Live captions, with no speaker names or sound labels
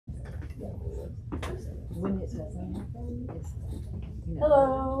When it doesn't happen, it's, you know.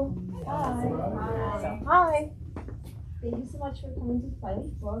 Hello. Hi. Hi. Thank you so much for coming to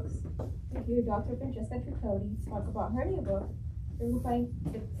Flyleaf Books to hear Dr. Francesca Tripodi talk about her new book, The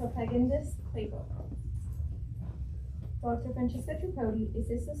Propagandist Playbook. Dr. Francesca Tripodi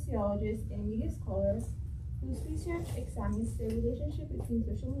is a sociologist and media scholar whose research examines the relationship between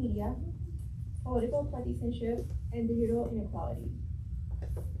social media, political partisanship, and digital inequality.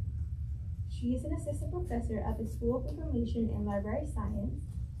 She is an assistant professor at the School of Information and Library Science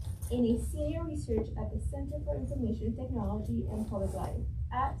and a senior researcher at the Center for Information Technology and Public Life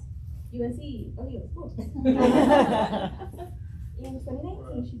at UNC. Oh, yes. In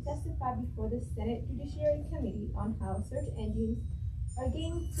 2019, she testified before the Senate Judiciary Committee on how search engines are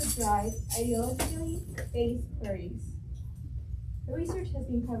going to drive ideologically based queries. Her research has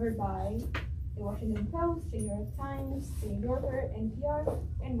been covered by The Washington Post, The New York Times, The New Yorker, NPR,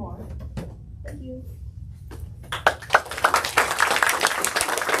 and more. Thank you.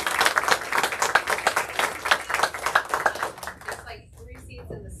 There's like 3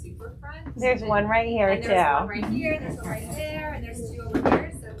 seats in the super front. There's one right here and too. There's one right here, there's one right there, and there's 2 over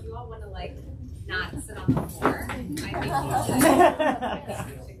here. So if you all want to like not sit on the floor, I think you should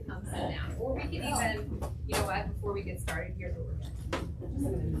come sit down. Or we can even, you know what, before we get started, here's what we're doing. I'm just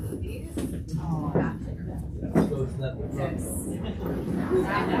going to move these.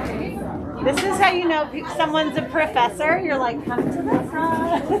 This is how you know someone's a professor. You're like, come to the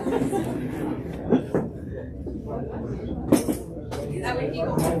front. That way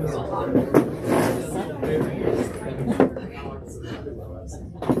people won't feel awkward.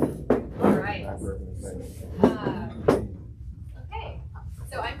 All right. Okay.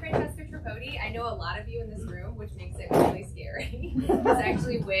 So I'm Francesca Tripodi. I know a lot of you in this room, which makes it really scary. It's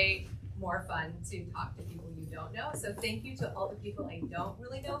actually way more fun to talk to people you don't know. So thank you to all the people I don't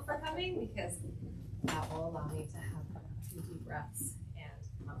really know for coming, because that will allow me to have a few deep breaths and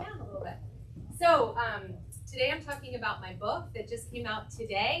calm down a little bit. So today I'm talking about my book that just came out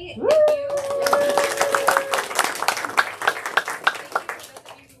today. Thank you. Thank you for those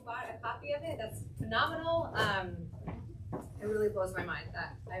of you who bought a copy of it. That's phenomenal. It really blows my mind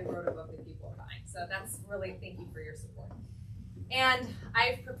that I wrote a book that people are buying. So that's really, thank you for your support. And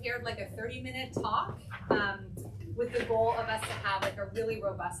I've prepared like a 30-minute talk with the goal of us to have like a really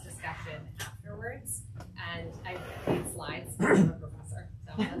robust discussion afterwards. And I've made slides because I'm a professor.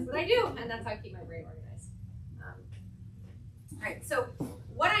 So that's what I do, and that's how I keep my brain organized. All right, so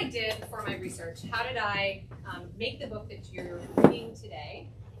what I did for my research, how did I make the book that you're reading today,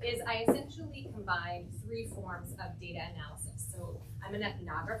 is I essentially combined 3 forms of data analysis. So I'm an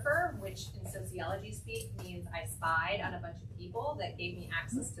ethnographer, which in sociology speak means I spied on a bunch of people that gave me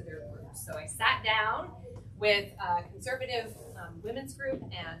access to their groups. So I sat down with a conservative women's group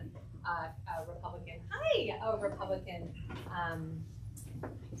and a Republican,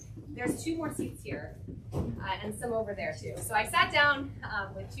 there's 2 more seats here and some over there too. So I sat down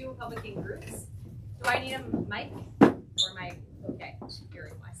with 2 Republican groups. Do I need a mic or am I okay?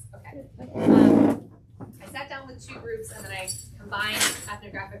 Hearing wise, okay. I sat down with 2 groups and then I combined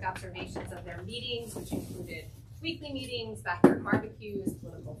ethnographic observations of their meetings, which included weekly meetings, backyard barbecues,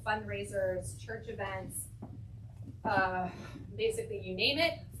 political fundraisers, church events, basically you name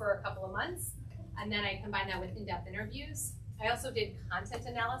it, for a couple of months. And then I combined that with in-depth interviews. I also did content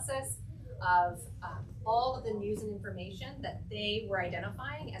analysis of all of the news and information that they were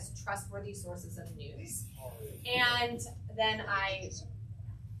identifying as trustworthy sources of news. And then I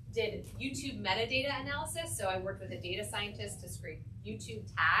did YouTube metadata analysis. So I worked with a data scientist to scrape YouTube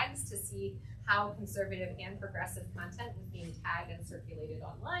tags to see how conservative and progressive content was being tagged and circulated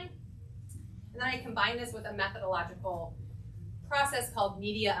online. And then I combined this with a methodological process called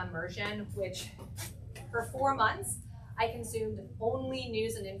media immersion, which for 4 months, I consumed only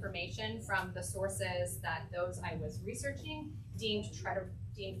news and information from the sources that those I was researching deemed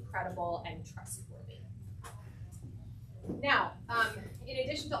credible and trustworthy. Now, in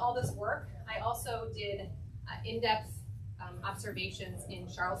addition to all this work, I also did in-depth observations in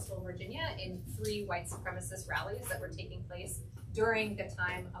Charlottesville, Virginia, in 3 white supremacist rallies that were taking place during the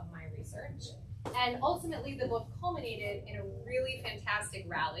time of my research. And ultimately, the book culminated in a really fantastic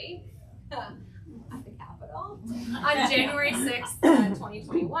rally at the Capitol on January 6th,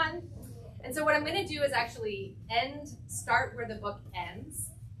 2021. And so what I'm going to do is actually start where the book ends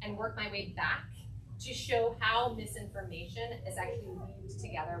and work my way back to show how misinformation is actually weaved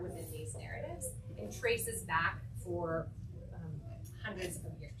together within these narratives and traces back for hundreds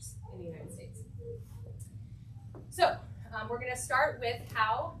of years in the United States. So we're going to start with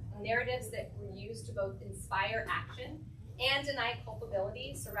how narratives that were used to both inspire action and deny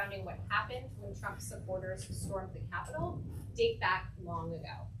culpability surrounding what happened when Trump supporters stormed the Capitol date back long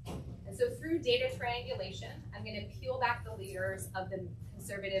ago. And so through data triangulation, I'm going to peel back the layers of the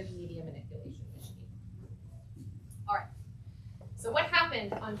conservative media manipulation machine. All right. So what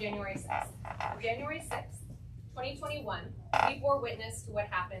happened on January 6th? On January 6th, 2021, we bore witness to what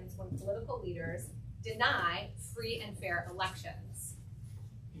happens when political leaders deny free and fair elections.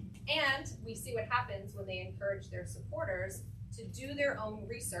 And we see what happens when they encourage their supporters to do their own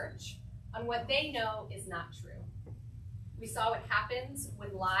research on what they know is not true. We saw what happens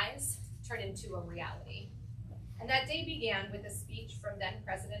when lies turn into a reality. And that day began with a speech from then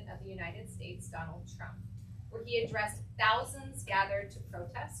President of the United States, Donald Trump, where he addressed thousands gathered to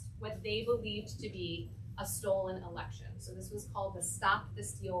protest what they believed to be a stolen election. So this was called the Stop the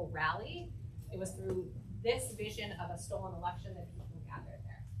Steal rally. It was through this vision of a stolen election that people gathered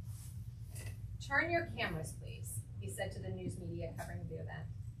there. Turn your cameras, please, he said to the news media covering the event,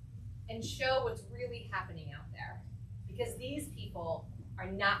 and show what's really happening out there, because these people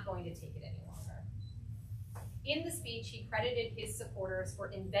are not going to take it any longer. In the speech, he credited his supporters for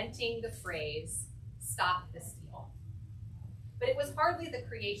inventing the phrase, "Stop the Steal." But it was hardly the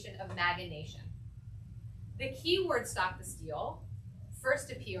creation of MAGA Nation. The keyword "Stop the Steal"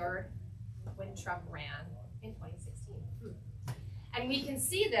 first appeared when Trump ran in 2016. And we can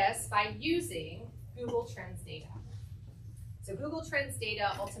see this by using Google Trends data. So Google Trends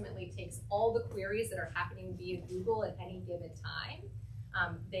data ultimately takes all the queries that are happening via Google at any given time.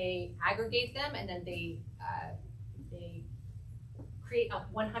 They aggregate them, and then they create a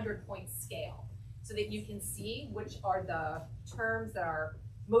 100-point scale so that you can see which are the terms that are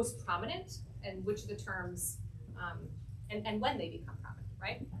most prominent and which are the terms and when they become prominent,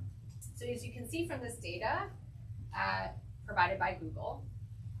 right? So as you can see from this data provided by Google,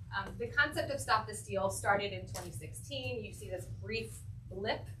 the concept of Stop the Steal started in 2016. You see this brief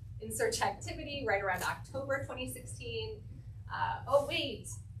blip in search activity right around October 2016. Oh wait,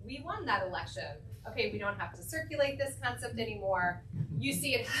 we won that election. Okay, we don't have to circulate this concept anymore. You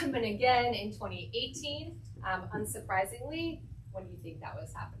see it happen again in 2018. Unsurprisingly, when do you think that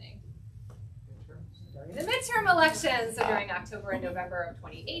was happening? During the midterm elections, so during October and November of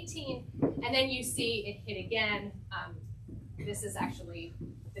 2018. And then you see it hit again. This is actually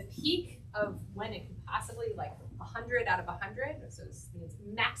the peak of when it could possibly, like 100 out of 100, so it means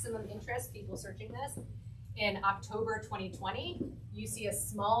maximum interest, people searching this. In October 2020, you see a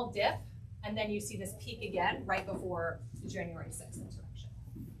small dip, and then you see this peak again right before the January 6th insurrection,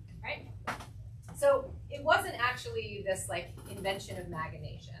 right? So it wasn't actually this like invention of MAGA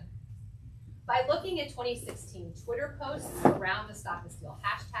Nation. By looking at 2016 Twitter posts around the Stop the Steal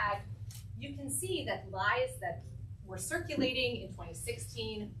hashtag, you can see that lies that were circulating in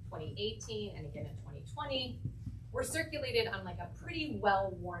 2016, 2018, and again in 2020 were circulated on like a pretty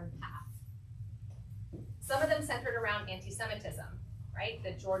well-worn path. Some of them centered around anti-Semitism, right?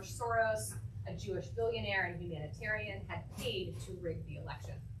 That George Soros, a Jewish billionaire and humanitarian, had paid to rig the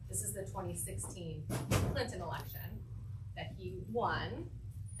election. This is the 2016 Clinton election that he won,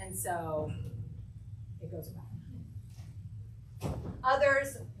 and so it goes around.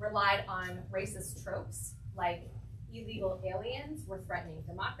 Others relied on racist tropes, like illegal aliens were threatening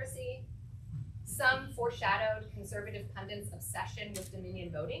democracy. Some foreshadowed conservative pundits' obsession with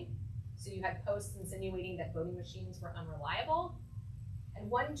Dominion voting. So you had posts insinuating that voting machines were unreliable. And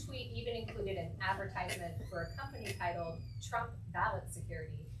one tweet even included an advertisement for a company titled Trump Ballot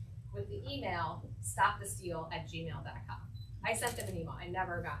Security with the email stopthesteal@gmail.com. I sent them an email. I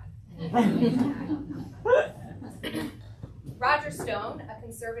never got it. Roger Stone, a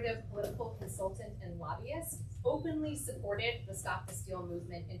conservative political consultant and lobbyist, openly supported the Stop the Steal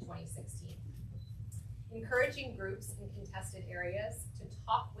movement in 2016, encouraging groups in contested areas to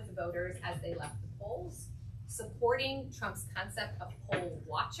talk with voters as they left the polls, supporting Trump's concept of poll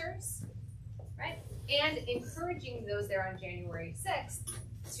watchers, right? And encouraging those there on January 6th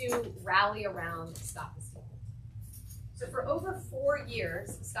to rally around Stop the Steal. So for over 4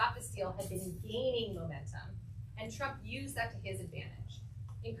 years, Stop the Steal had been gaining momentum, and Trump used that to his advantage,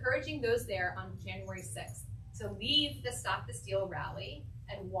 encouraging those there on January 6th to leave the Stop the Steal rally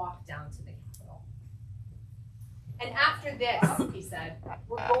and walk down to the Capitol. And after this, he said,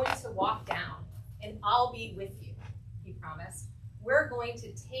 we're going to walk down and I'll be with you, he promised. We're going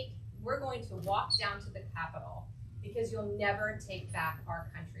to walk down to the Capitol because you'll never take back our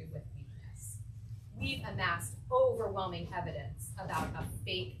country with weakness. We've amassed overwhelming evidence about a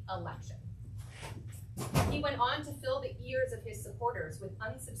fake election. He went on to fill the ears of his supporters with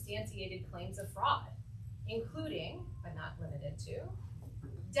unsubstantiated claims of fraud, including, but not limited to,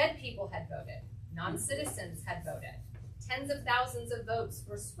 dead people had voted, non-citizens had voted, tens of thousands of votes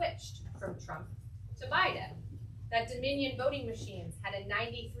were switched from Trump to Biden, that Dominion voting machines had a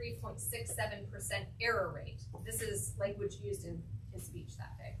 93.67% error rate. This is language used in his speech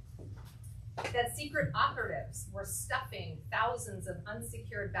that day. That secret operatives were stuffing thousands of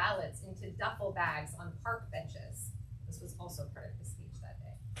unsecured ballots into duffel bags on park benches. This was also part of his speech that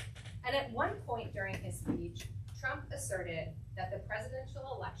day. And at one point during his speech, Trump asserted that the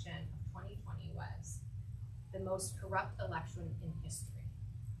presidential election of 2020 was the most corrupt election in history,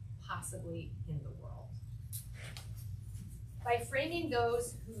 possibly in the world. By framing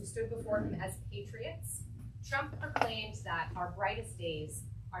those who stood before him as patriots, Trump proclaimed that our brightest days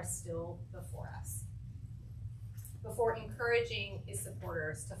are still before us, before encouraging his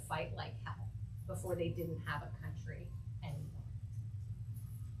supporters to fight like hell, before they didn't have a country anymore.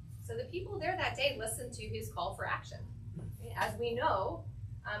 So the people there that day listened to his call for action. As we know,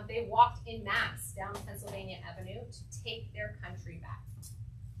 they walked in mass down Pennsylvania Avenue to take their country back.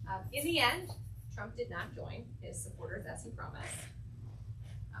 In the end, Trump did not join his supporters as he promised.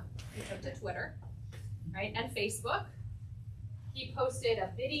 He took to Twitter, right, and Facebook. He posted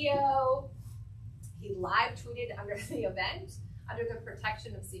a video. He live tweeted under the event, under the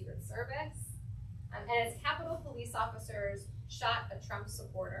protection of Secret Service. And as Capitol Police officers shot a Trump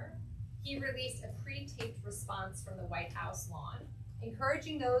supporter, he released a pre-taped response from the White House lawn,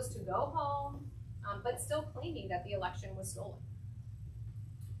 encouraging those to go home, but still claiming that the election was stolen.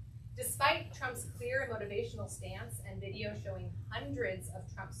 Despite Trump's clear motivational stance and video showing hundreds of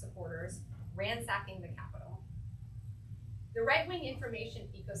Trump supporters ransacking the Capitol, the right-wing information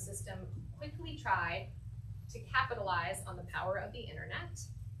ecosystem quickly tried to capitalize on the power of the internet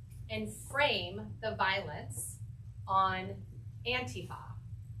and frame the violence on Antifa,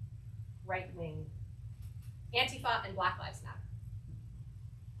 right-wing, Antifa and Black Lives Matter.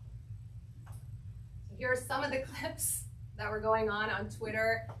 So here are some of the clips that were going on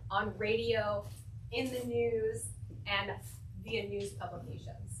Twitter, on radio, in the news, and via news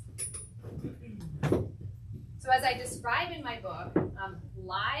publications. So as I describe in my book,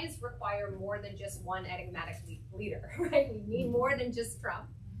 lies require more than just one enigmatic leader, right? We need more than just Trump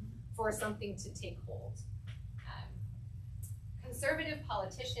for something to take hold. Conservative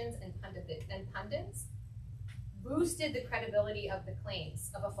politicians and pundits boosted the credibility of the claims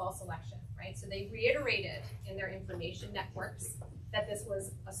of a false election, right? So they reiterated in their information networks that this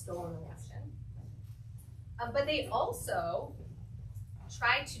was a stolen election. But they also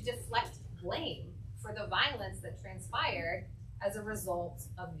tried to deflect blame for the violence that transpired as a result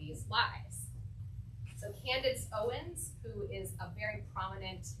of these lies. So Candace Owens, who is a very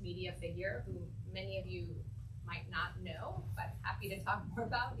prominent media figure, who many of you might not know, but happy to talk more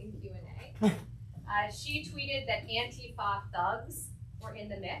about in Q&A. She tweeted that Antifa thugs were in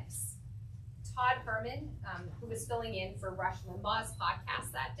the mix. Todd Herman, who was filling in for Rush Limbaugh's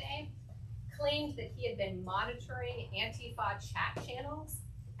podcast that day, claimed that he had been monitoring Antifa chat channels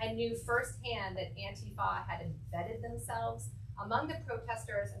and knew firsthand that Antifa had embedded themselves among the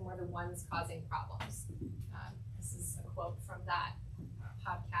protesters and were the ones causing problems. This is a quote from that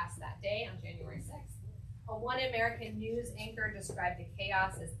podcast that day on January 6th. A One American News anchor described the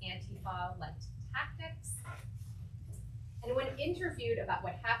chaos as Antifa-led tactics. And when interviewed about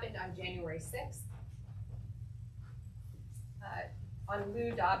what happened on January 6th, on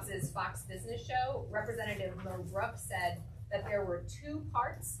Lou Dobbs's Fox Business show, Representative Mo Brooks said that there were two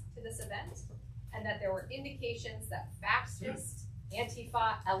parts to this event and that there were indications that fascist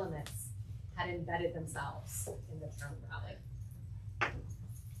Antifa elements had embedded themselves in the Trump rally.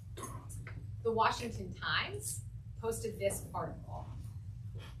 The Washington Times posted this article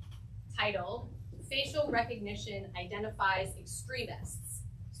titled, "Facial Recognition Identifies Extremists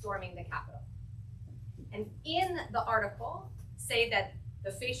Storming the Capitol." And in the article say that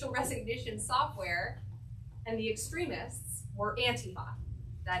the facial recognition software and the extremists were Antifa,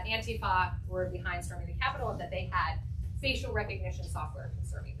 that Antifa were behind storming the Capitol and that they had facial recognition software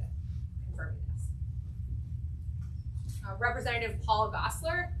confirming this. Representative Paul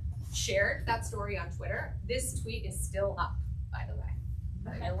Goslar shared that story on Twitter. This tweet is still up, by the way.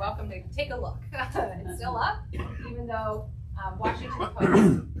 You're welcome to take a look. It's still up, even though Washington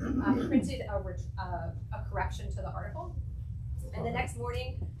Post printed a correction to the article. And the next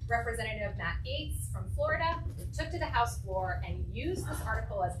morning, Representative Matt Gaetz from Florida took to the House floor and used this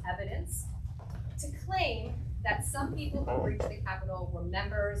article as evidence to claim that some people who breached the Capitol were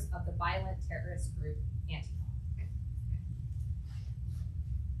members of the violent terrorist group Antifa.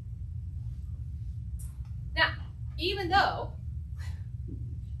 Now, even though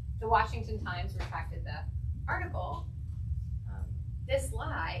the Washington Times retracted the article, this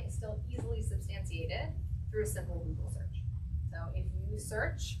lie is still easily substantiated through a simple Google search. So if you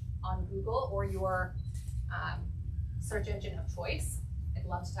search on Google or your search engine of choice, I'd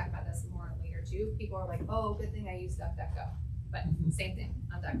love to talk about this more later too. People are like, oh, good thing I use DuckDuckGo. But same thing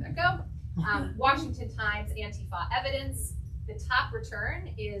on DuckDuckGo. Washington Times Antifa evidence. The top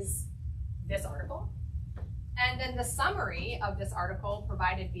return is this article. And then the summary of this article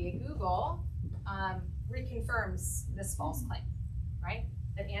provided via Google reconfirms this false claim, right?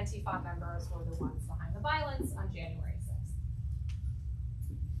 That Antifa members were the ones behind the violence on January 6th.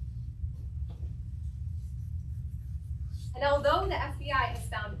 And although the FBI has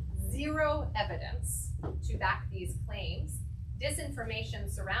found zero evidence to back these claims, disinformation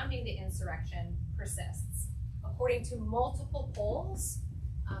surrounding the insurrection persists. According to multiple polls,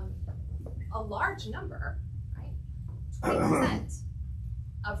 a large number, right, 20%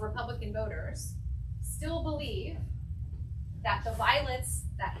 of Republican voters still believe that the violence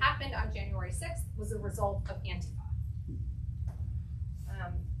that happened on January 6th was a result of Antifa.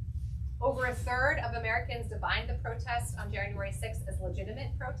 Over a third of Americans defined the protest on January 6th as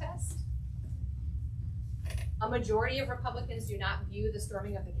legitimate protest. A majority of Republicans do not view the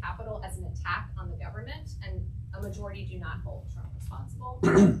storming of the Capitol as an attack on the government, and a majority do not hold Trump responsible.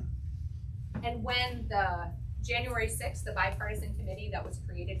 And when the January 6th, the bipartisan committee that was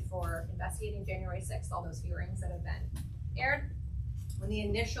created for investigating January 6th, all those hearings that have been aired, when the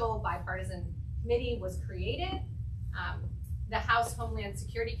initial bipartisan committee was created, the House Homeland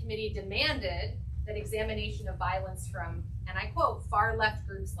Security Committee demanded that examination of violence from, and I quote, far left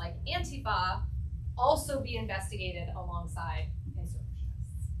groups like Antifa also be investigated alongside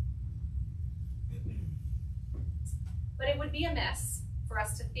insurrectionists. But it would be amiss for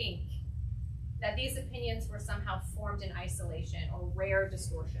us to think that these opinions were somehow formed in isolation or rare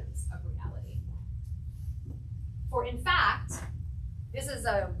distortions of reality. For in fact, this is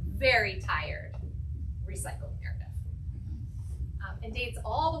a very tired, recycled narrative. And dates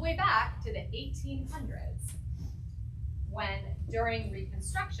all the way back to the 1800s, when during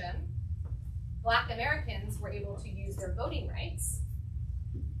Reconstruction, Black Americans were able to use their voting rights,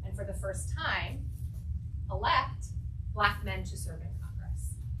 and for the first time, elect Black men to serve in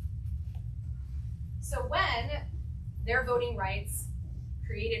Congress. So when their voting rights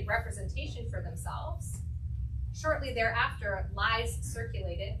created representation for themselves, shortly thereafter, lies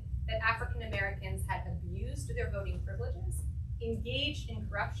circulated that African Americans had abused their voting privileges, engaged in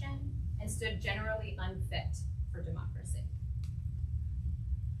corruption, and stood generally unfit for democracy.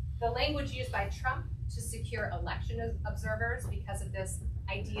 The language used by Trump to secure election observers because of this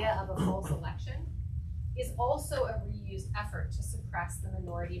idea of a false election is also a reused effort to suppress the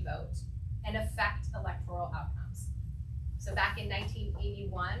minority vote and affect electoral outcomes. So back in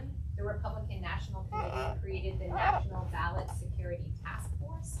 1981, the Republican National Committee created the National Ballot Security Task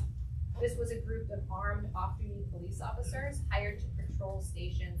Force. This was a group of armed off-duty police officers hired to patrol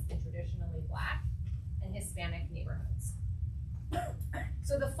stations in traditionally Black and Hispanic neighborhoods.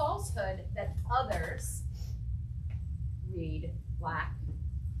 So the falsehood that others, read Black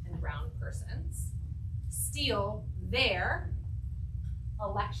and brown persons, steal their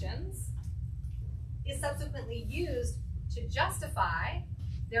elections is subsequently used to justify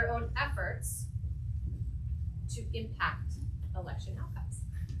their own efforts to impact election outcomes,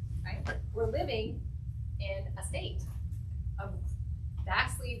 right? We're living in a state of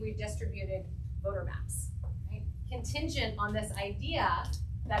vastly redistributed voter maps, right? Contingent on this idea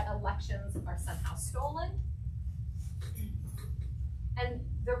that elections are somehow stolen. And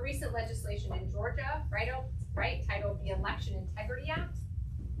the recent legislation in Georgia, right, titled the Election Integrity Act,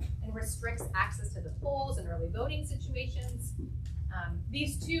 and restricts access to the polls and early voting situations.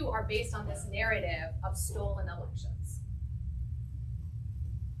 These two are based on this narrative of stolen elections.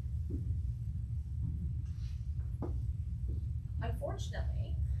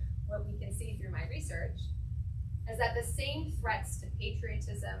 Unfortunately, what we can see through my research is that the same threats to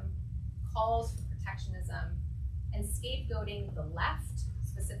patriotism, calls for protectionism, and scapegoating the left,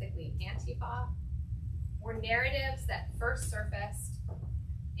 specifically Antifa, were narratives that first surfaced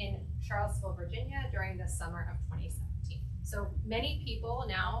in Charlottesville, Virginia during the summer of 2017. So many people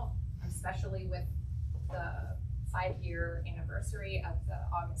now, especially with the 5-year anniversary of the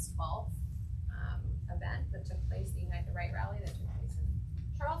August 12th event that took place, the Unite the Right rally that took place in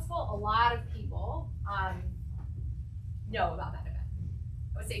Charlottesville, a lot of people know about that event.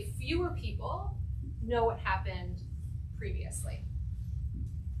 I would say fewer people know what happened previously.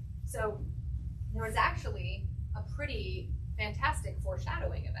 So there was actually a pretty fantastic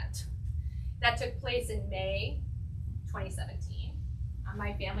foreshadowing event that took place in May 2017.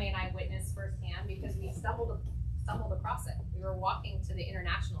 My family and I witnessed firsthand because we stumbled across it. We were walking to the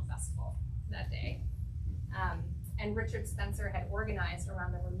International Festival that day. and Richard Spencer had organized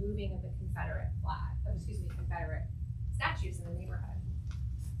around the removing of the Confederate Confederate statues in the neighborhood.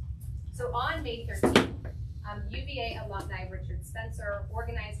 So on May 13th, UVA alumni Richard Spencer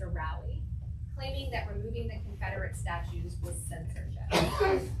organized a rally claiming that removing the Confederate statues was censorship.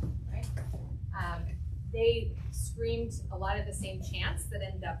 Right? They screamed a lot of the same chants that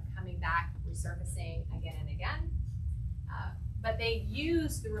ended up coming back, resurfacing again and again. But they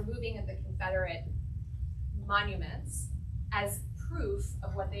used the removing of the Confederate monuments as proof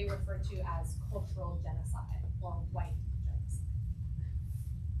of what they referred to as cultural genocide or white genocide.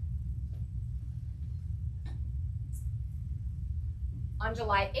 On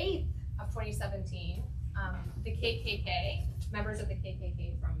July 8th of 2017, the KKK, members of the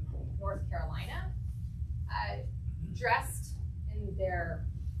KKK from North Carolina, dressed in their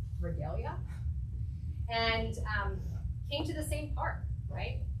regalia and came to the same park,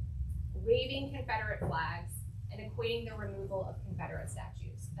 right? Waving Confederate flags and equating the removal of Confederate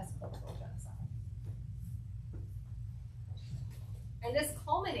statues as cultural genocide. And this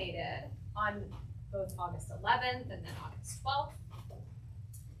culminated on both August 11th and then August 12th,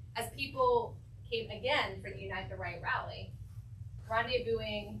 as people came again for the Unite the Right rally,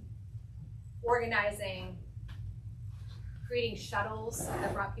 rendezvousing, organizing, creating shuttles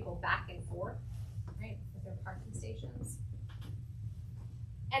that brought people back and forth, right, with their parking stations.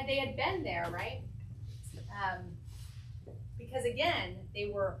 And they had been there, right? Because again, they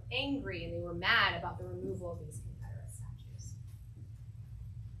were angry and they were mad about the removal of these Confederate statues.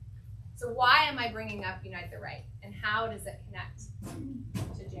 So why am I bringing up Unite the Right, and how does it connect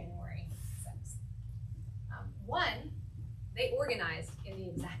to January 6th? One, they organized in the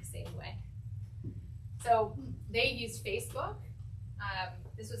exact same way. So they used Facebook.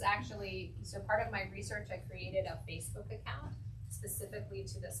 This was actually, so part of my research, I created a Facebook account specifically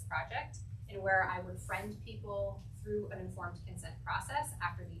to this project, and where I would friend people through an informed consent process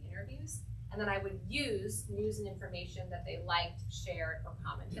after the interviews, and then I would use news and information that they liked, shared, or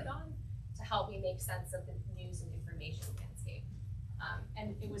commented on to help me make sense of the news and information landscape.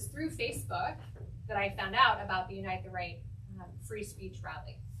 And it was through Facebook that I found out about the Unite the Right free speech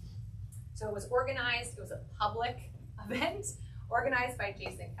rally. So it was organized, it was a public event organized by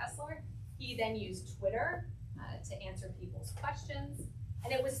Jason Kessler. He then used Twitter to answer people's questions.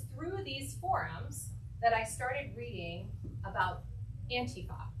 And it was through these forums that I started reading about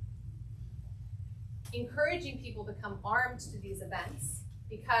Antifa, encouraging people to come armed to these events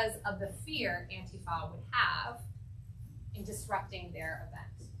because of the fear Antifa would have in disrupting their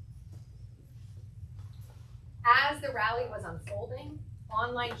event. As the rally was unfolding,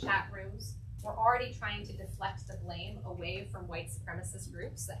 online chat rooms were already trying to deflect the blame away from white supremacist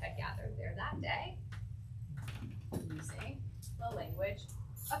groups that had gathered there that day, using the language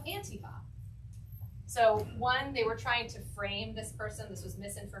of Antifa. So one, they were trying to frame this person. This was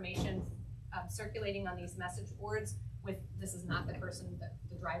misinformation circulating on these message boards with, this is not the person, the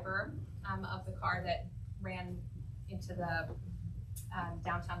driver of the car that ran into the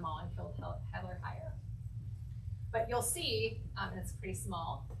downtown mall and killed Heather Heyer. But you'll see, and it's pretty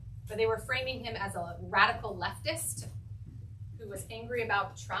small, but they were framing him as a radical leftist who was angry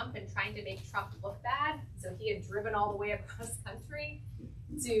about Trump and trying to make Trump look bad. So he had driven all the way across country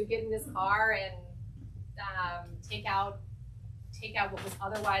to get in his car and take out what was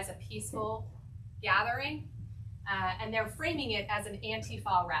otherwise a peaceful gathering. And they're framing it as an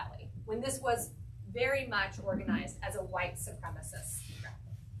Antifa rally, when this was very much organized as a white supremacist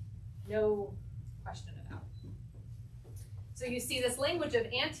rally. No question about it. So you see this language of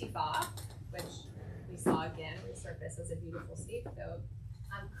Antifa, which we saw again resurface as a beautiful scapegoat,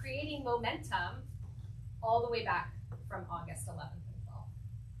 creating momentum all the way back from August 11th and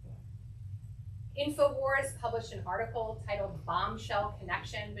 12th. InfoWars published an article titled "Bombshell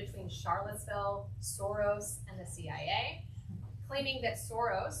Connection Between Charlottesville, Soros, and the CIA," claiming that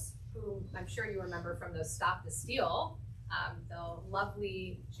Soros, who I'm sure you remember from those Stop the Steal, the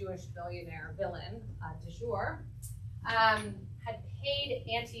lovely Jewish billionaire villain du jour, had paid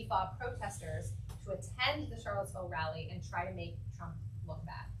Antifa protesters to attend the Charlottesville rally and try to make Trump look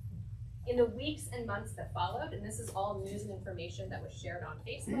bad. In the weeks and months that followed, and this is all news and information that was shared on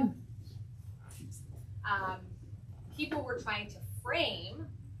Facebook, people were trying to frame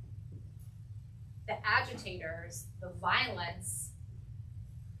the agitators, the violence,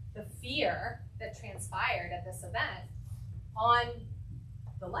 the fear that transpired at this event on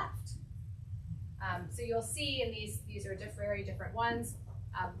the left. So you'll see in these are very different ones.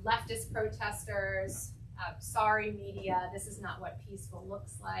 Leftist protesters, sorry media, this is not what peaceful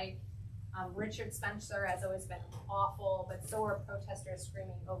looks like. Richard Spencer has always been awful, but so are protesters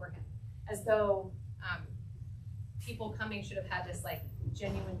screaming over him, as though people coming should have had this like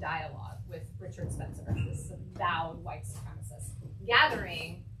genuine dialogue with Richard Spencer, this avowed white supremacist,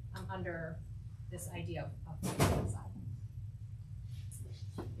 gathering under this idea of genocide.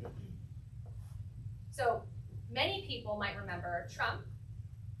 So many people might remember Trump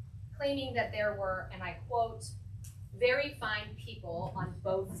claiming that there were, and I quote, very fine people on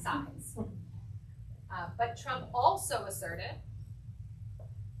both sides. But Trump also asserted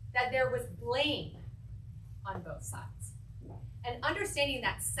that there was blame on both sides. And understanding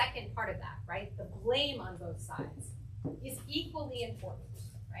that second part of that, right, the blame on both sides, is equally important,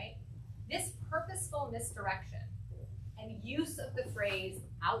 right? This purposeful misdirection and use of the phrase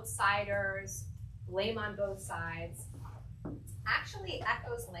outsiders, blame on both sides, actually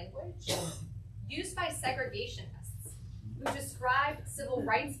echoes language used by segregationists who described civil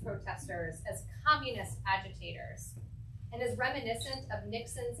rights protesters as communist agitators, and is reminiscent of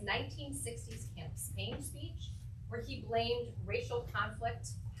Nixon's 1960s campaign speech, where he blamed racial conflict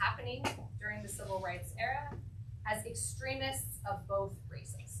happening during the civil rights era as extremists of both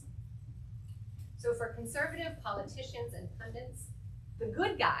races. So for conservative politicians and pundits, the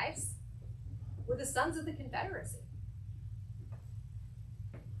good guys were the sons of the Confederacy,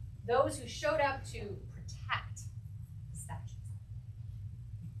 those who showed up to protect the statues.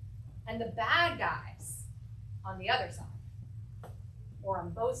 And the bad guys on the other side, or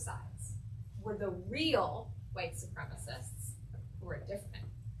on both sides, were the real white supremacists who were different.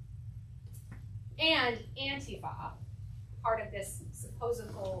 And Antifa, part of this supposed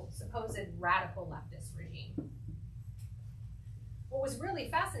radical leftist regime. What was really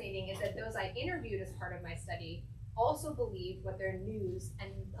fascinating is that those I interviewed as part of my study also believed what their news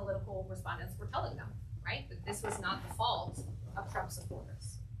and political respondents were telling them, right? That this was not the fault of Trump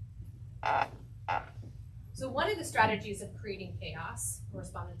supporters. So one of the strategies of creating chaos, a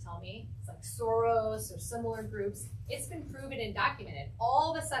respondent tell me, it's like Soros or similar groups, it's been proven and documented.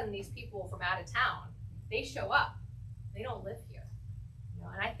 All of a sudden, these people from out of town, they show up. They don't live here. You know,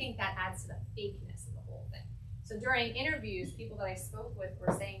 and I think that adds to the fakeness of the whole thing. So during interviews, people that I spoke with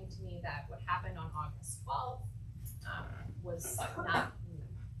were saying to me that what happened on August 12th was not real,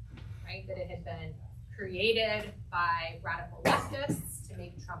 right? That it had been created by radical leftists to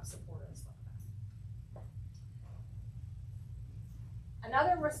make Trump supporters look bad.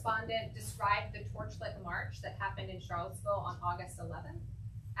 Another respondent described the Torchlit March that happened in Charlottesville on August 11th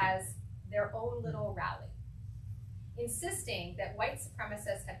as their own little rally, insisting that white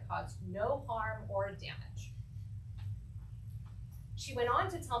supremacists had caused no harm or damage. She went on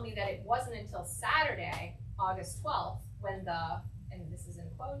to tell me that it wasn't until Saturday, August 12th, when and this is in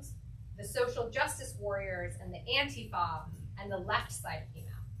quotes, the social justice warriors and the Antifa and the left side came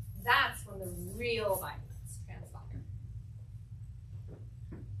out. That's when the real violence transpired.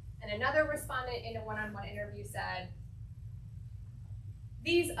 And another respondent in a one-on-one interview said,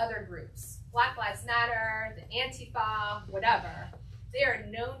 these other groups, Black Lives Matter, the Antifa, whatever, they are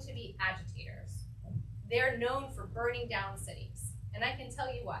known to be agitators. They're known for burning down cities. And I can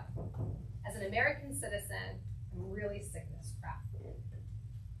tell you what, as an American citizen, I'm really sick of this crap.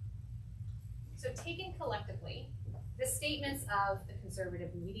 So taken collectively, the statements of the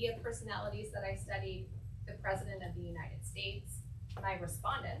conservative media personalities that I studied, the President of the United States, my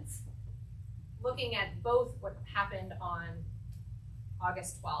respondents, looking at both what happened on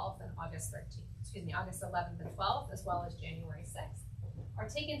August 12th and August 11th and 12th, as well as January 6th, are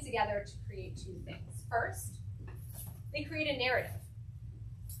taken together to create two things. First, they create a narrative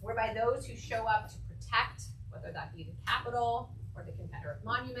whereby those who show up to protect, whether that be the Capitol or the Confederate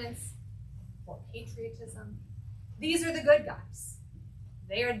monuments or patriotism, these are the good guys.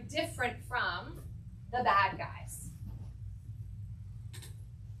 They are different from the bad guys.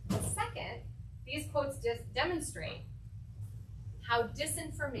 Second, these quotes demonstrate how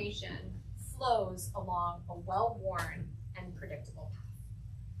disinformation flows along a well-worn and predictable path.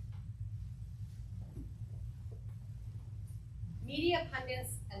 Media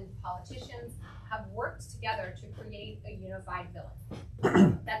pundits and politicians have worked together to create a unified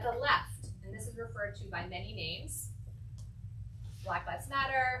villain that the left, and this is referred to by many names, Black Lives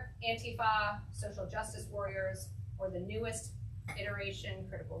Matter, Antifa, social justice warriors, or the newest iteration,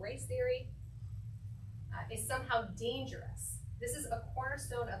 critical race theory, is somehow dangerous. This is a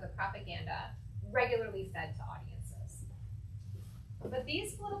cornerstone of the propaganda regularly fed to audiences. But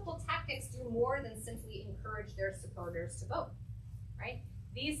these political tactics do more than simply encourage their supporters to vote, right?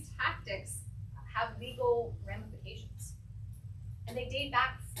 These tactics have legal ramifications, and they date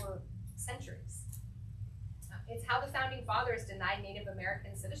back for centuries. It's how the Founding Fathers denied Native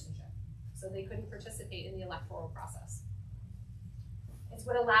American citizenship, so they couldn't participate in the electoral process. It's It's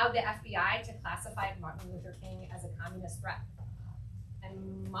what allowed the FBI to classify Martin Luther King as a communist threat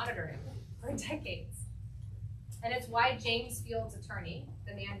and monitor him for decades. And it's why James Field's attorney,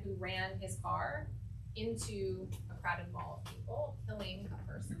 the man who ran his car into a crowded mall of people, killing a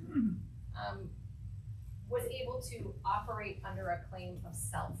person, was able to operate under a claim of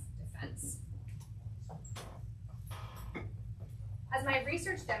self-defense. As my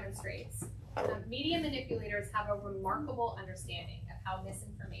research demonstrates, media manipulators have a remarkable understanding of how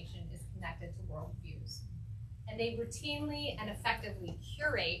misinformation is connected to worldviews. And they routinely and effectively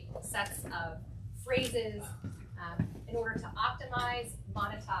curate sets of phrases in order to optimize,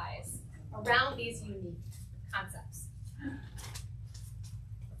 monetize around these unique concepts.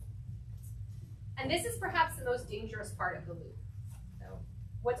 And this is perhaps the most dangerous part of the loop. So,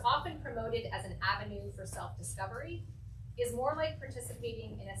 what's often promoted as an avenue for self-discovery is more like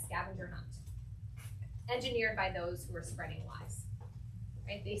participating in a scavenger hunt, engineered by those who are spreading lies.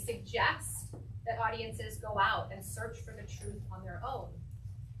 Right? They suggest that audiences go out and search for the truth on their own,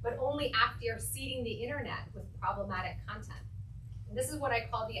 but only after seeding the internet with problematic content. And this is what I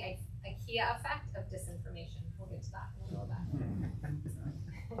call the IKEA effect of disinformation. We'll get to that in a little bit.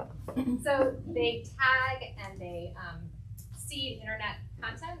 So they tag and they seed internet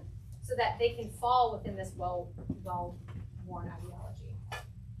content so that they can fall within this well-worn ideology.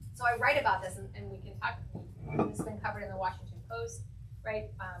 So I write about this, and we can talk. This has been covered in the Washington Post,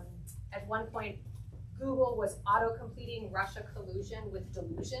 right? At one point, Google was auto-completing Russia collusion with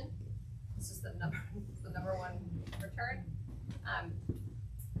delusion. This is the number one return.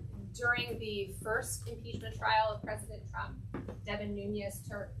 During the first impeachment trial of President Trump, Devin Nunes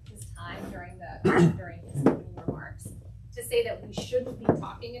took his time during his opening remarks to say that we shouldn't be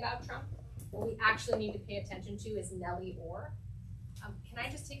talking about Trump. What we actually need to pay attention to is Nellie Orr. Can I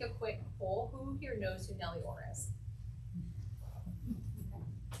just take a quick poll? Who here knows who Nellie Orr is?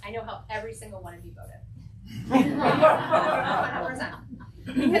 I know how every single one of you voted. 100%.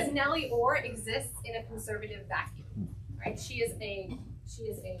 Because Nellie Orr exists in a conservative vacuum, right? She is a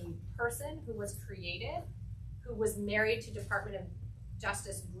person who was created, who was married to Department of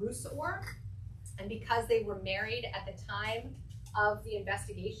Justice Bruce Orr, and because they were married at the time of the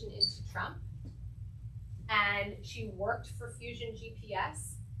investigation into Trump, and she worked for Fusion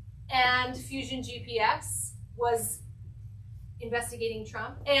GPS, and Fusion GPS was investigating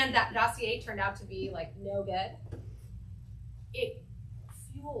Trump, and that dossier turned out to be like no good. It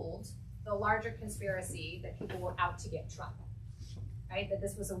fueled the larger conspiracy that people were out to get Trump, right? That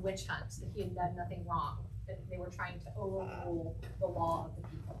this was a witch hunt, that he had done nothing wrong, that they were trying to overrule the law of the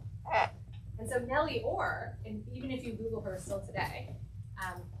people. And so Nellie Orr, and even if you Google her still today,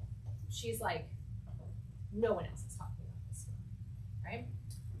 she's like, no one else is talking about this, right?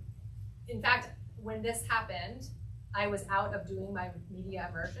 In fact, when this happened, I was out of doing my media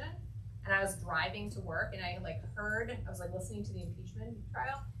immersion, and I was driving to work, and I was listening to the impeachment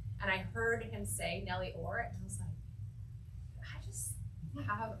trial, and I heard him say Nellie Orr, and I was like, did I just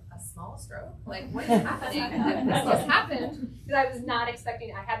have a small stroke? Like, what is happening? This just happened, because I was not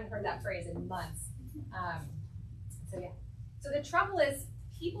expecting, I hadn't heard that phrase in months. So yeah. So the trouble is,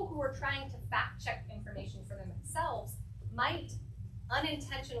 people who are trying to fact check information for themselves might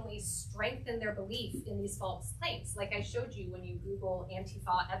unintentionally strengthen their belief in these false claims, like I showed you when you Google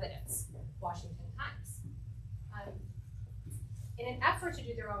Antifa evidence, Washington Times. In an effort to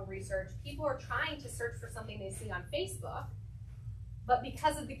do their own research, people are trying to search for something they see on Facebook, but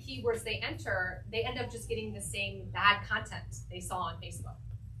because of the keywords they enter, they end up just getting the same bad content they saw on Facebook.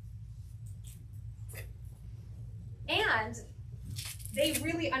 And they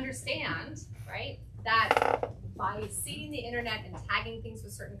really understand, right, that by seeding the internet and tagging things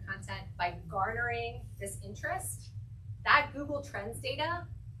with certain content, by garnering this interest, that Google Trends data,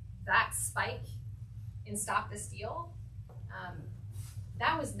 that spike in Stop the Steal,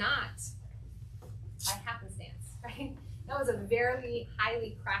 that was not by happenstance, right? That was a very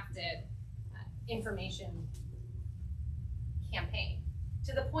highly crafted information campaign,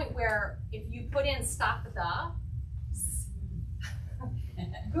 to the point where if you put in stop the,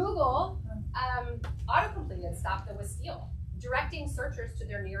 Google auto-completed stop the with steal, directing searchers to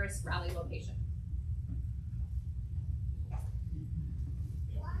their nearest rally location.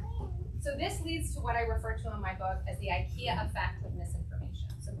 So this leads to what I refer to in my book as the IKEA effect of misinformation.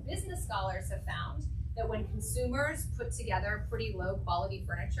 So business scholars have found that when consumers put together pretty low quality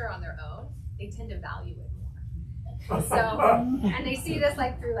furniture on their own, they tend to value it more. So, and they see this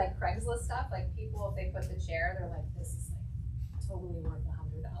like through like Craigslist stuff, like people, if they put the chair, they're like, this is like totally worth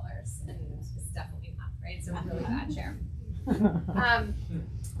 $100, and it's definitely not, right? It's a really bad chair.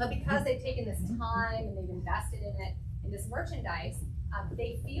 But because they've taken this time and they've invested in it, in this merchandise,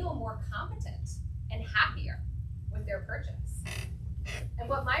 they feel more competent and happier with their purchase. And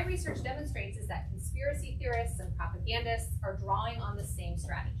what my research demonstrates is that conspiracy theorists and propagandists are drawing on the same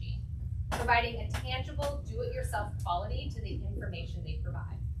strategy, providing a tangible, do-it-yourself quality to the information they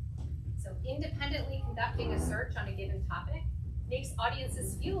provide. So independently conducting a search on a given topic makes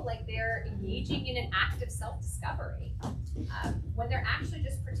audiences feel like they're engaging in an act of self-discovery when they're actually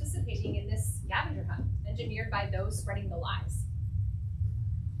just participating in this scavenger hunt engineered by those spreading the lies.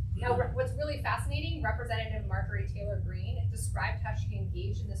 Now, what's really fascinating, Representative Marjorie Taylor Greene described how she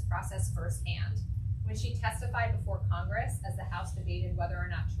engaged in this process firsthand when she testified before Congress as the House debated whether or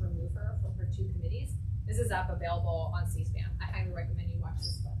not to remove her from her 2 committees. This is available on C-SPAN. I highly recommend you watch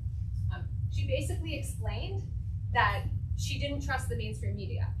this clip. She basically explained that she didn't trust the mainstream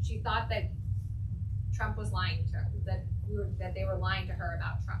media. She thought that Trump was lying to her, that they were lying to her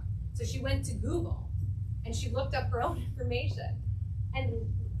about Trump. So she went to Google and she looked up her own information, and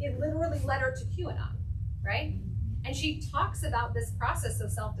it literally led her to QAnon, right? And she talks about this process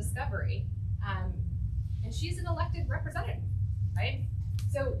of self-discovery, and she's an elected representative, right?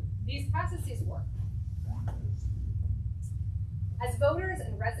 So these processes work. As voters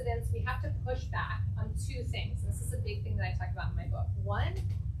and residents, we have to push back on 2 things. This is a big thing that I talk about in my book. One,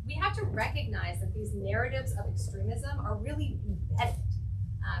 we have to recognize that these narratives of extremism are really embedded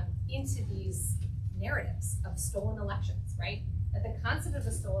into these narratives of stolen elections, right? That the concept of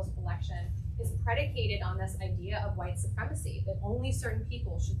a stolen election is predicated on this idea of white supremacy, that only certain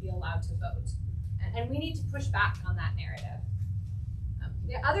people should be allowed to vote. And we need to push back on that narrative.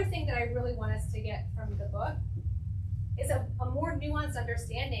 The other thing that I really want us to get from the book is a more nuanced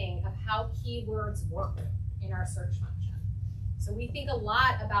understanding of how keywords work in our search function. So we think a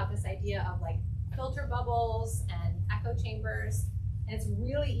lot about this idea of like filter bubbles and echo chambers, and it's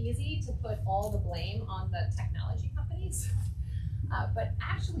really easy to put all the blame on the technology companies. But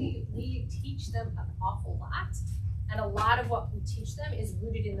actually, we teach them an awful lot, and a lot of what we teach them is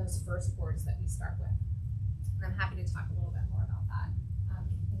rooted in those first words that we start with. And I'm happy to talk a little bit more about that in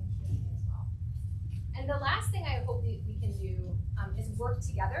Q&A as well. And the last thing I hope we can do is work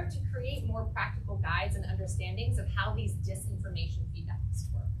together to create more practical guides and understandings of how these disinformation feedbacks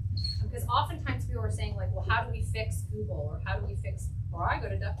work. Because oftentimes people are saying like, well, how do we fix Google, or how do we fix, or I go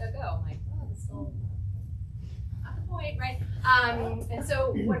to DuckDuckGo. I'm like, oh, that's still not the point, right? And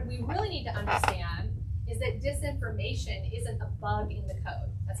so what we really need to understand is that disinformation isn't a bug in the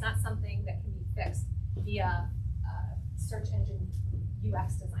code. That's not something that can be fixed via search engine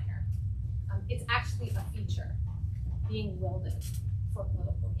UX designer. It's actually a feature being wielded for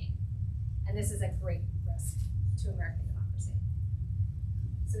political gain. And this is a great risk to American democracy.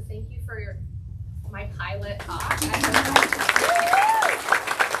 So thank you for my pilot talk. Does that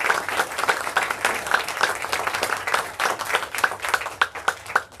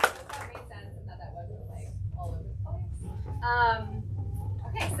make sense? And that wasn't like all over the place.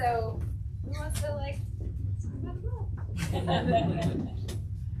 Okay, so who wants to like talk about the book?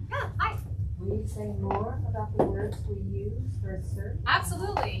 Yeah, hi. Will you say more about the words we use for search?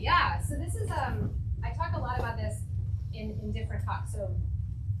 Absolutely, yeah. So this is, I talk a lot about this in different talks. So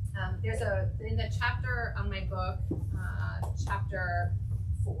there's in the chapter on my book, chapter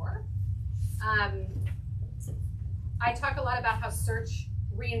 4, I talk a lot about how search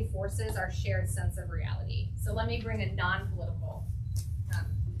reinforces our shared sense of reality. So let me bring a non-political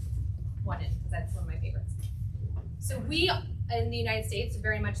one in, because that's one of my favorites. So we, in the United States,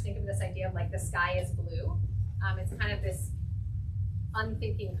 very much think of this idea of like the sky is blue. It's kind of this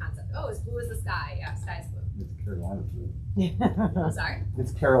unthinking concept. Oh, as blue as the sky. Yeah, sky is blue. It's Carolina blue. I'm sorry?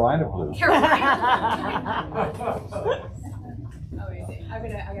 It's Carolina blue. Carolina blue. Oh, amazing. I'm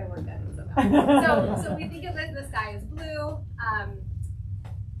gonna work that in somehow. So we think of the sky as blue.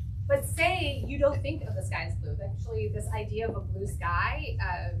 But say you don't think of the sky as blue. Actually, this idea of a blue sky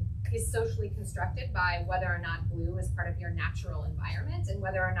is socially constructed by whether or not blue is part of your natural environment and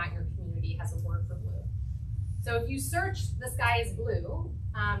whether or not your community has a word for blue. So if you search the sky is blue,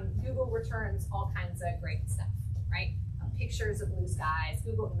 Google returns all kinds of great stuff, right? Pictures of blue skies,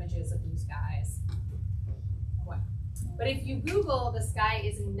 Google images of blue skies. What? But if you Google the sky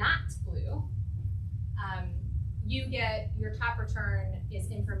is not blue, you get your top return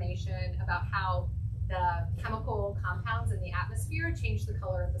is information about how the chemical compounds in the atmosphere change the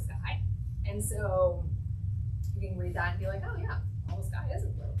color of the sky. And so you can read that and be like, oh yeah, well, the sky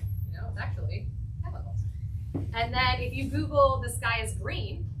isn't blue. You know, it's actually chemicals. And then if you Google the sky is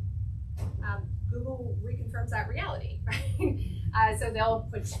green, Google reconfirms that reality, right? So they'll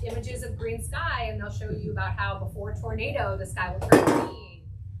put images of green sky and they'll show you about how before a tornado, the sky will turn green.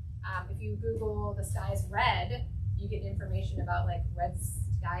 If you Google the sky is red, you get information about like red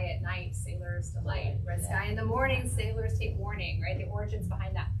sky at night, sailors delight, red sky in the morning, sailors take warning, right? The origins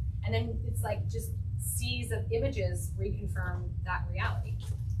behind that. And then it's like just seas of images reconfirm that reality.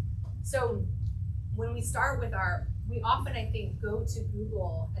 So when we start with we often, I think, go to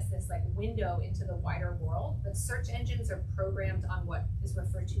Google as this like window into the wider world, but search engines are programmed on what is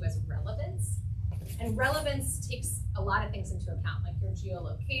referred to as relevance. And relevance takes a lot of things into account, like your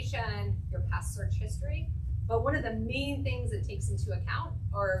geolocation, your past search history. But one of the main things it takes into account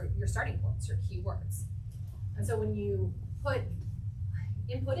are your starting points, your keywords. And so when you put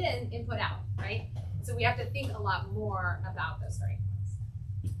input in, input out, right? So we have to think a lot more about those starting points.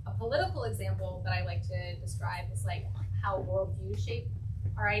 A political example that I like to describe is like how worldviews shape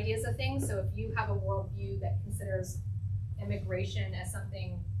our ideas of things. So if you have a worldview that considers immigration as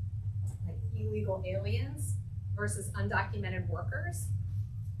something like illegal aliens versus undocumented workers,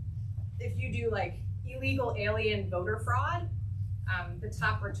 if you do like illegal alien voter fraud, the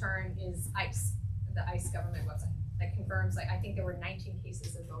top return is ICE, the ICE government website that confirms, like, I think there were 19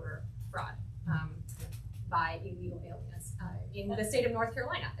 cases of voter fraud by illegal aliens in the state of North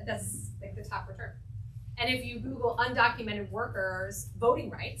Carolina. That's like the top return. And if you Google undocumented workers voting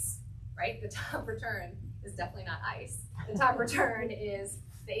rights, right, the top return is definitely not ICE. The top return is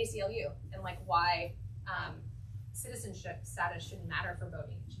the ACLU and like why citizenship status shouldn't matter for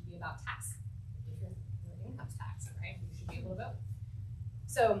voting. It should be about tax. If your income tax, right, you should be able to vote.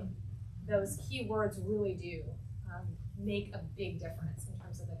 So those keywords really do make a big difference in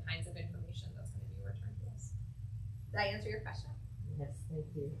terms of the kinds of information that's going to be returned to us. Did I answer your question? Yes, thank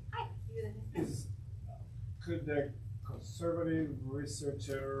you. Hi. Could the conservative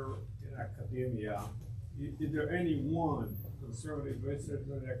researcher in academia, is there any one conservative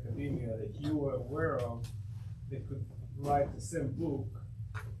researcher in academia that you were aware of that could write the same book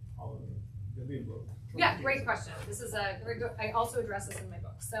on the lead book? Yeah, great question. This is I also address this in my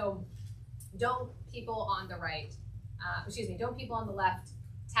book. So don't people on the right, don't people on the left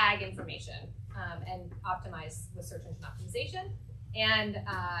tag information and optimize with search engine optimization? And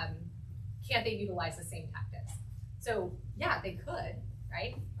can't they utilize the same tactics? So yeah, they could,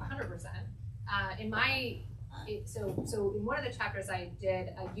 right? 100%. So in one of the chapters, I did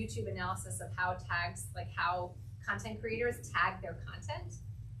a YouTube analysis of how how content creators tag their content,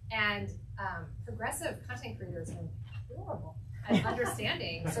 and progressive content creators are horrible at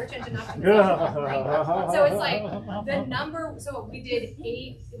understanding search engine optimization. Right? So it's like the number. So we did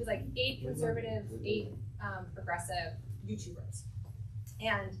 8. It was like 8 conservative, 8 progressive YouTubers,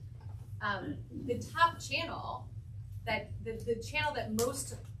 and the top channel the channel that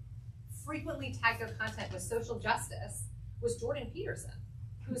most frequently tagged their content with social justice was Jordan Peterson,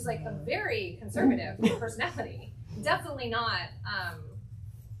 who's like a very conservative personality. Definitely not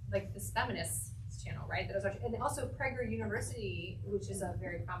like this feminist channel, right? And also Prager University, which is a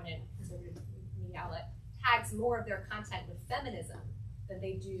very prominent conservative media outlet, tags more of their content with feminism than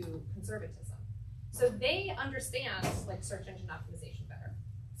they do conservatism. So they understand like search engine optimization better.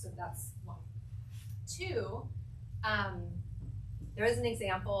 So that's 1. 2, there is an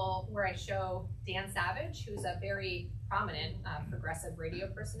example where I show Dan Savage, who's a very prominent progressive radio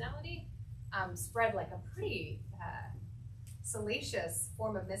personality, spread like a pretty salacious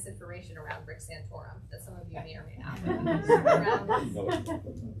form of misinformation around Rick Santorum that some of you may or may not know.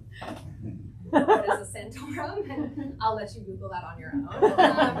 What is a Santorum? I'll let you Google that on your own.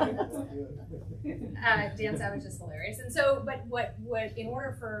 Dan Savage is hilarious. And so, but what in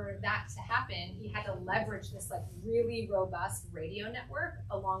order for that to happen, he had to leverage this like really robust radio network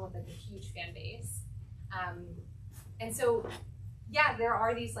along with like a huge fan base. And so, yeah, there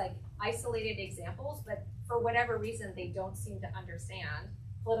are these like isolated examples, but for whatever reason, they don't seem to understand.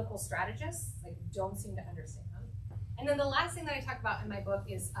 Political strategists like don't seem to understand. And then the last thing that I talk about in my book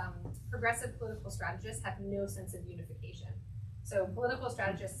is progressive political strategists have no sense of unification. So political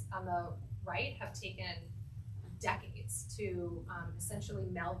strategists on the right have taken decades to essentially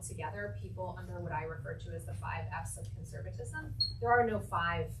meld together people under what I refer to as the 5 F's of conservatism. There are no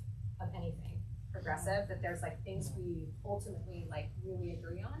 5 of anything progressive, that there's like things we ultimately like really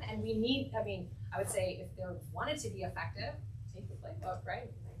agree on. And we need, I mean, I would say if they wanted to be effective, take the playbook,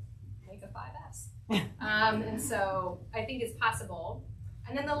 right? Make a 5 F's. And so I think it's possible.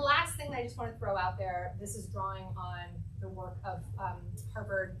 And then the last thing that I just want to throw out there, this is drawing on the work of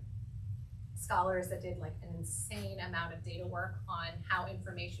Harvard scholars that did like an insane amount of data work on how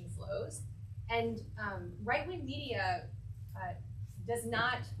information flows. And right-wing media does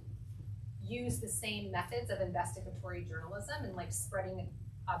not use the same methods of investigatory journalism and like spreading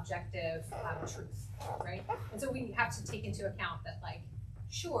objective truth, right? And so we have to take into account that like,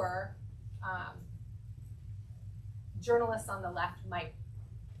 sure, journalists on the left might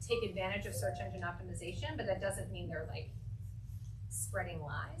take advantage of search engine optimization, but that doesn't mean they're like spreading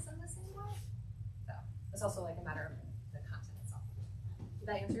lies in the same way. So it's also like a matter of the content itself. Did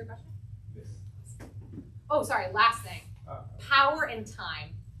that answer your question? Yes. Oh, sorry, last thing. Power and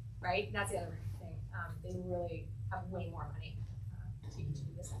time, right? That's the other thing. They really have way more money to do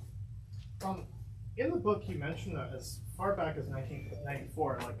this. In the book, you mentioned that as far back as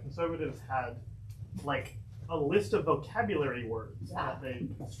 1994, like conservatives had like a list of vocabulary words that they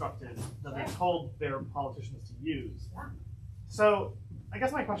constructed that they told their politicians to use. Yeah. So I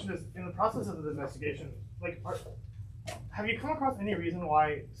guess my question is, in the process of this investigation, like, have you come across any reason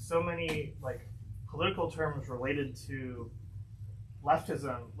why so many like political terms related to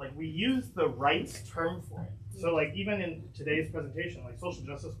leftism, like we use the right term for it? So like even in today's presentation, like social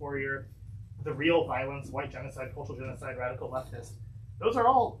justice warrior, the real violence, white genocide, cultural genocide, radical leftist, those are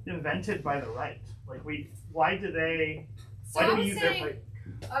all invented by the right. Like why do we use their right?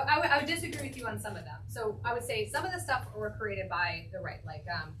 I would disagree with you on some of them. So I would say some of the stuff were created by the right, like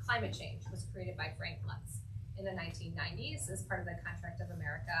climate change was created by Frank Luntz in the 1990s as part of the Contract of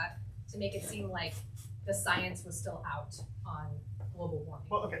America to make it seem like the science was still out on global warming.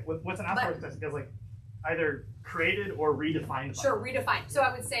 Well, okay, what's an asterisk is like either created or redefined. Sure, redefined. So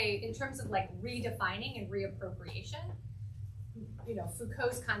I would say in terms of like redefining and reappropriation, you know,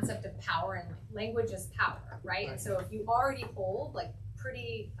 Foucault's concept of power and language is power, right? And so if you already hold like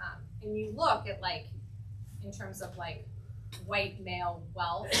pretty, and you look at like, in terms of like white male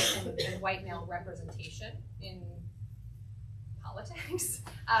wealth and white male representation in politics,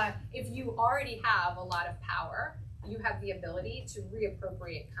 if you already have a lot of power, you have the ability to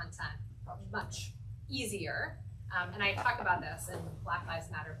reappropriate content much easier. And I talk about this in Black Lives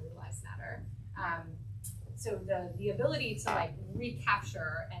Matter, Blue Lives Matter. So the ability to like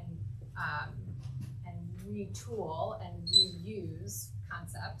recapture and retool and reuse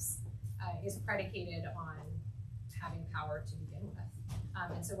concepts is predicated on having power to begin with.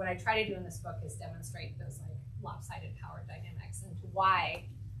 And so what I try to do in this book is demonstrate those like lopsided power dynamics and why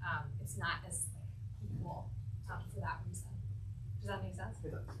it's not as like, equal for that reason. Does that make sense?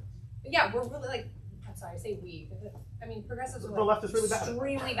 It does. But yeah, we're really like, I'm sorry, I say we, but I mean, progressives are the left is really bad.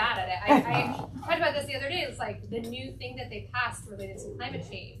 Extremely bad at it. I talked about this the other day. It's like the new thing that they passed related to climate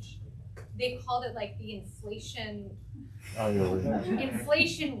change. They called it like the inflation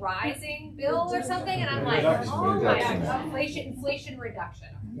rising bill or something, and I'm like, oh my god, inflation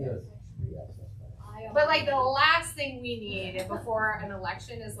reduction. Yes. But like the last thing we need before an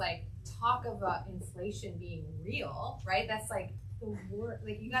election is like talk about inflation being real, right? That's like the word,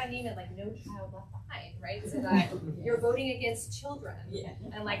 like you gotta name it like No Child Left Behind, right? So that you're voting against children,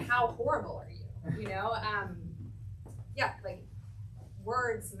 and like how horrible are you? You know, yeah, like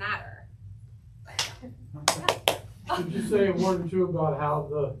words matter. Could you say a word or two about how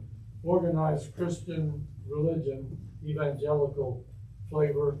the organized Christian religion, evangelical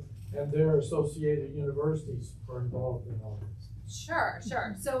flavor, and their associated universities are involved in all this? Sure.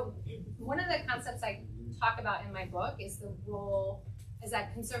 So one of the concepts I talk about in my book is the role, is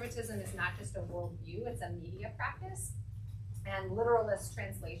that conservatism is not just a worldview, it's a media practice. And literalist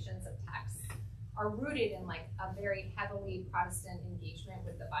translations of texts are rooted in like a very heavily Protestant engagement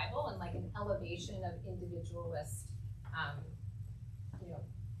with the Bible and like an elevation of individualist, you know,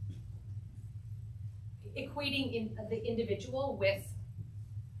 equating in the individual with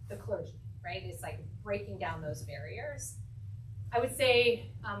the clergy, right? It's like breaking down those barriers. I would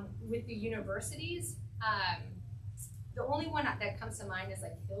say with the universities, the only one that comes to mind is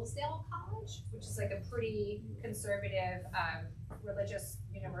like Hillsdale College, which is like a pretty conservative religious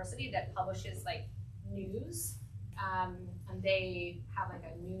university that publishes like news, and they have like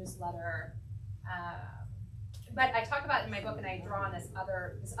a newsletter. But I talk about it in my book, and I draw on this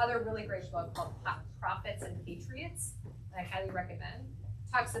other really great book called Prophets and Patriots that I highly recommend.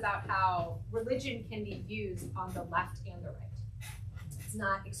 It talks about how religion can be used on the left and the right. It's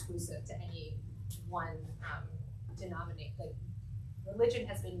not exclusive to any one denomination. Like religion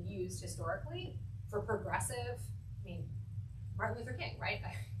has been used historically for progressive. I mean, Martin Luther King, right?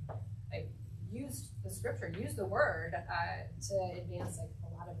 I used the scripture, used the word to advance like a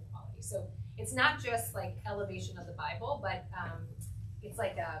lot of equality. So it's not just like elevation of the Bible, but it's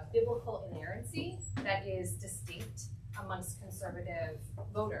like a biblical inerrancy that is distinct amongst conservative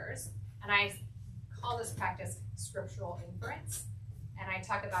voters. And I call this practice scriptural inference. And I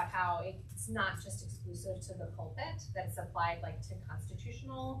talk about how it's not just exclusive to the pulpit, that it's applied like to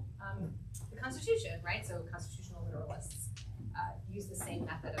constitutional, the Constitution, right? So constitutional literalists use the same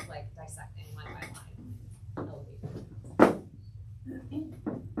method of like dissecting line by line.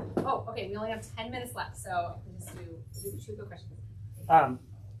 Oh, okay, we only have 10 minutes left, so just do two quick questions.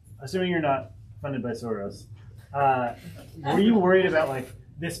 Assuming you're not funded by Soros, were you worried about like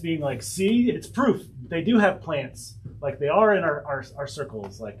this being like, see, it's proof they do have plants, like they are in our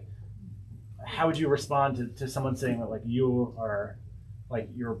circles? Like, how would you respond to someone saying that like you are, like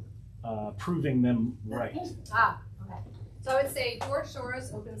you're proving them right? Okay. So I would say George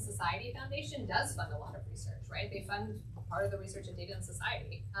Soros Open Society Foundation does fund a lot of research, right? They fund part of the research of data in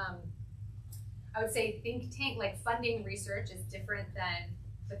society. I would say think tank, like funding research is different than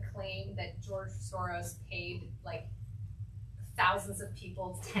the claim that George Soros paid like thousands of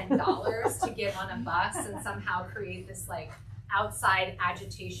people $10 to get on a bus and somehow create this like outside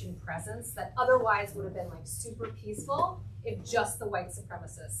agitation presence that otherwise would have been like super peaceful if just the white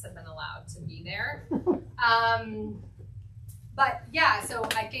supremacists had been allowed to be there. But yeah, so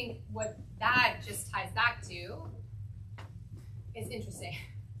I think what that just ties back to is interesting.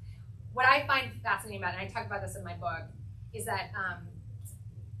 What I find fascinating about it, and I talk about this in my book, is that,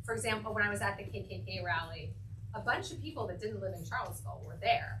 for example, when I was at the KKK rally, a bunch of people that didn't live in Charlottesville were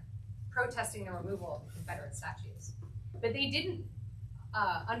there protesting the removal of Confederate statues. But they didn't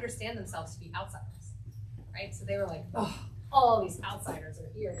understand themselves to be outsiders, right? So they were like, oh, all these outsiders are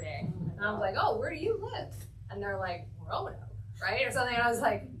here today. And I was like, oh, where do you live? And they're like, Roanoke, right? Or something. And I was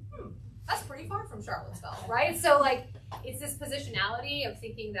like, that's pretty far from Charlottesville, right? So like, it's this positionality of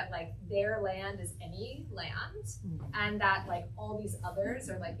thinking that like their land is any land, and that like all these others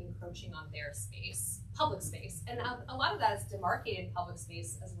are like encroaching on their space, public space. And a lot of that is demarcated public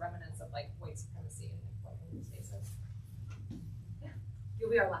space as remnants of like white supremacy and like white spaces. Yeah,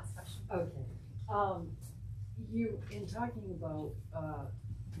 you'll be our last question. Okay. You, in talking about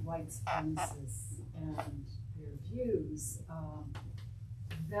white supremacists and their views,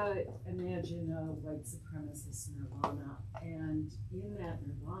 imagine a white supremacist nirvana, and in that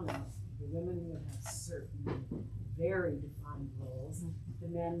nirvana, the women would have certain very defined roles, the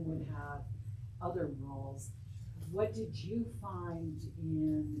men would have other roles. What did you find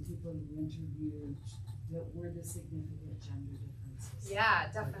in the people you interviewed that were the significant gender differences? Yeah,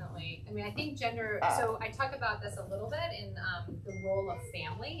 definitely. I mean, I think gender, so I talk about this a little bit in the role of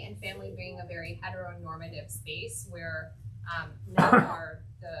family, and family being a very heteronormative space where men are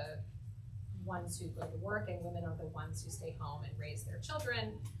the ones who go to work and women are the ones who stay home and raise their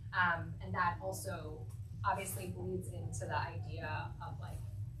children. And that also obviously bleeds into the idea of like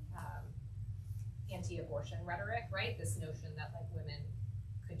anti-abortion rhetoric, right? This notion that like women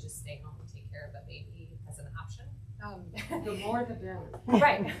could just stay home and take care of a baby as an option. The more the better.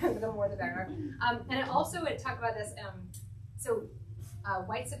 Right, the more the better. And it also, it talked about this,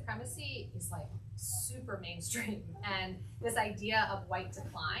 white supremacy is like super mainstream, and this idea of white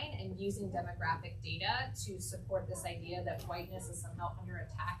decline and using demographic data to support this idea that whiteness is somehow under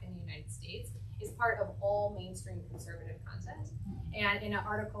attack in the United States is part of all mainstream conservative content. And in an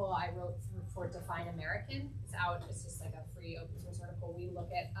article I wrote for Define American, it's out, it's just like a free open source article, we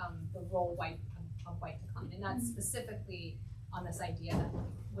look at the role of white decline, and that's specifically on this idea that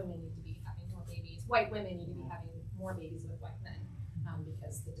women need to be having more babies, white women need to be having more babies with white men,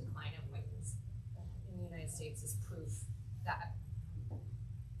 because the decline of whiteness in the United States is proof that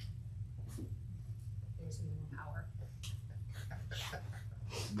there's more power.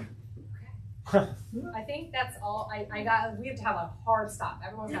 Okay. I think that's all. We have to have a hard stop.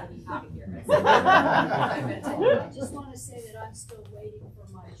 Everyone's got to be out of here. I just want to say that I'm still waiting for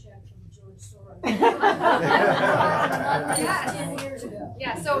my check from George Soros. Yeah. 10 years ago.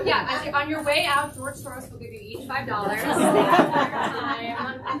 Yeah, so yeah, on your way out, George Soros will give you each $5.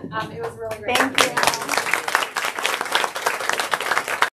 It was really great. Thank you.